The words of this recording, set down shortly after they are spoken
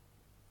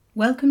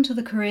Welcome to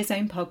the Career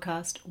Zone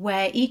podcast,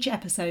 where each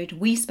episode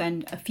we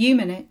spend a few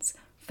minutes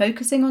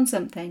focusing on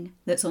something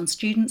that's on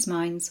students'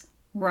 minds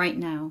right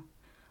now.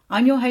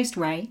 I'm your host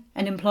Ray,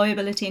 an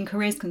employability and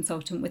careers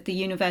consultant with the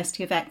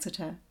University of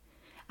Exeter.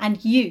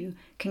 And you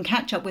can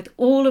catch up with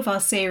all of our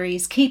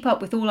series, keep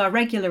up with all our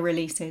regular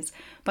releases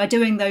by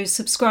doing those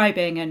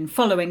subscribing and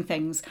following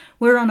things.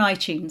 We're on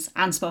iTunes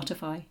and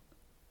Spotify.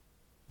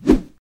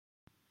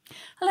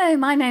 Hello,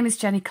 my name is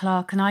Jenny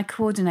Clark and I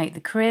coordinate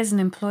the careers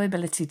and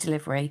employability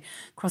delivery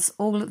across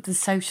all of the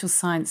social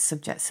science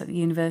subjects at the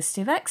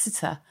University of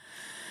Exeter.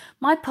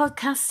 My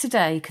podcast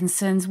today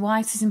concerns why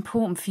it is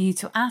important for you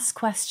to ask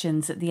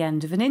questions at the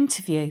end of an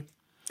interview.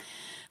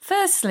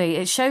 Firstly,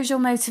 it shows your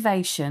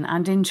motivation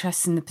and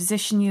interest in the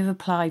position you've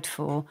applied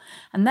for,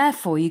 and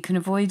therefore you can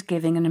avoid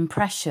giving an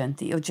impression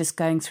that you're just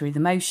going through the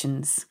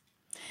motions.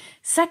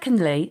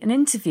 Secondly, an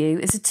interview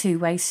is a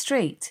two-way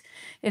street.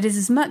 It is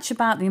as much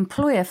about the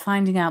employer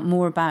finding out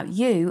more about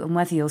you and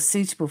whether you're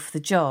suitable for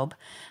the job,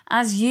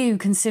 as you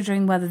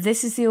considering whether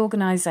this is the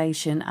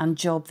organisation and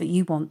job that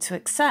you want to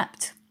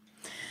accept.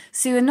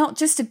 So you're not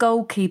just a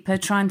goalkeeper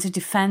trying to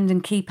defend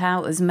and keep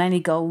out as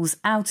many goals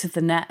out of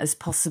the net as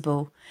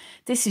possible.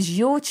 This is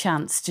your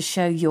chance to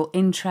show your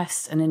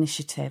interest and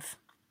initiative.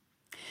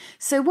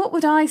 So what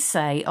would I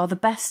say are the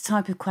best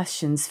type of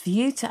questions for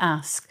you to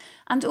ask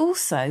and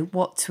also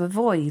what to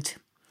avoid?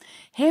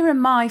 Here are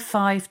my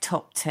 5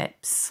 top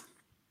tips.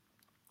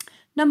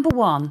 Number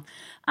 1,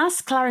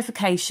 ask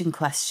clarification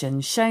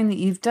questions showing that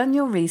you've done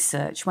your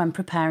research when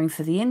preparing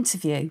for the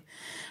interview.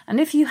 And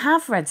if you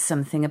have read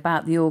something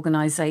about the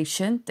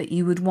organisation that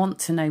you would want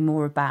to know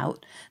more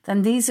about,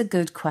 then these are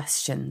good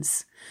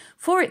questions.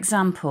 For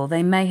example,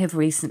 they may have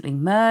recently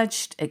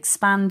merged,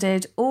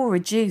 expanded or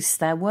reduced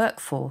their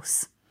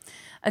workforce.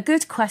 A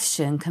good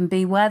question can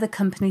be where the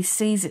company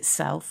sees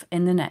itself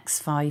in the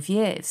next 5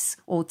 years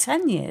or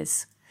 10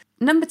 years.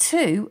 Number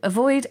 2,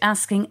 avoid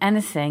asking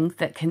anything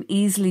that can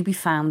easily be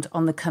found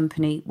on the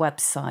company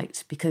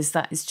website because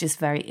that is just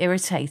very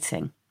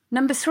irritating.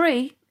 Number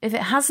 3, if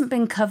it hasn't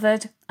been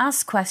covered,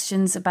 ask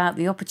questions about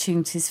the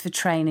opportunities for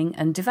training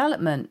and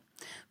development.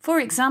 For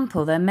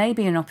example, there may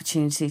be an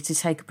opportunity to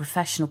take a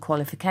professional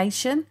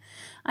qualification,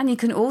 and you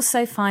can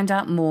also find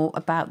out more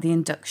about the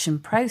induction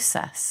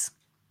process.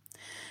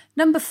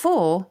 Number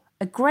 4,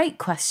 a great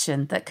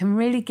question that can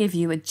really give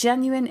you a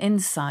genuine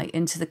insight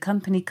into the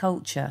company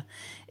culture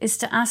is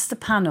to ask the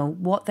panel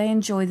what they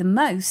enjoy the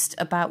most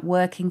about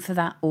working for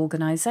that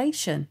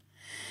organisation.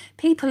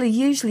 People are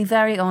usually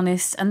very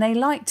honest and they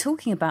like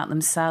talking about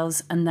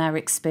themselves and their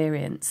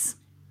experience.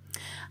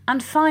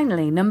 And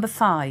finally, number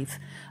 5,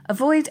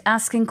 avoid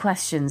asking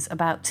questions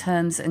about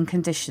terms and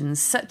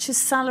conditions such as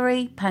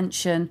salary,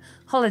 pension,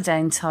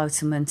 holiday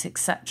entitlement,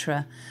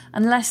 etc.,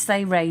 unless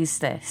they raise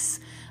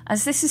this,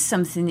 as this is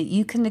something that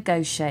you can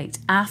negotiate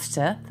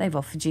after they've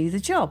offered you the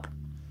job.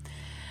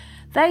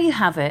 There you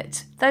have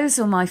it. Those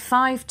are my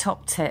 5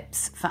 top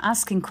tips for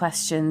asking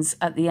questions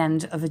at the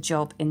end of a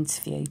job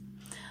interview.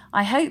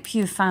 I hope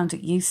you found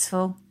it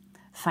useful.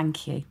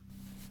 Thank you.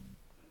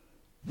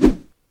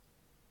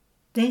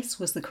 This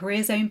was the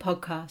Career Zone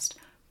podcast,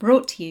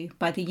 brought to you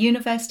by the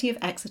University of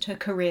Exeter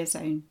Career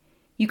Zone.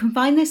 You can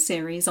find this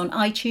series on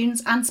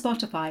iTunes and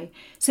Spotify,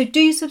 so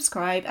do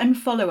subscribe and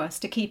follow us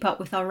to keep up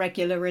with our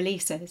regular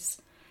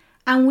releases.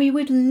 And we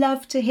would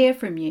love to hear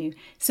from you,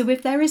 so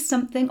if there is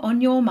something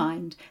on your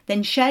mind,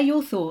 then share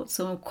your thoughts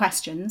or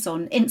questions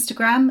on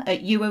Instagram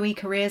at UOE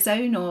Career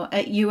Zone or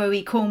at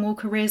UOE Cornwall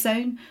Career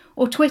Zone,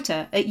 or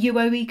Twitter at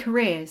UOE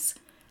Careers.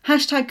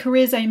 #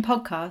 Career Zone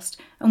Podcast,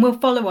 and we'll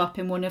follow up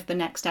in one of the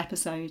next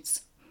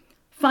episodes.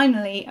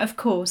 Finally, of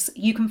course,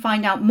 you can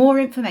find out more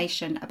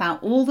information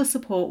about all the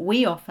support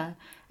we offer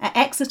at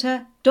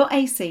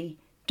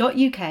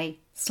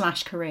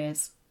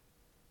exeter.ac.uk/careers.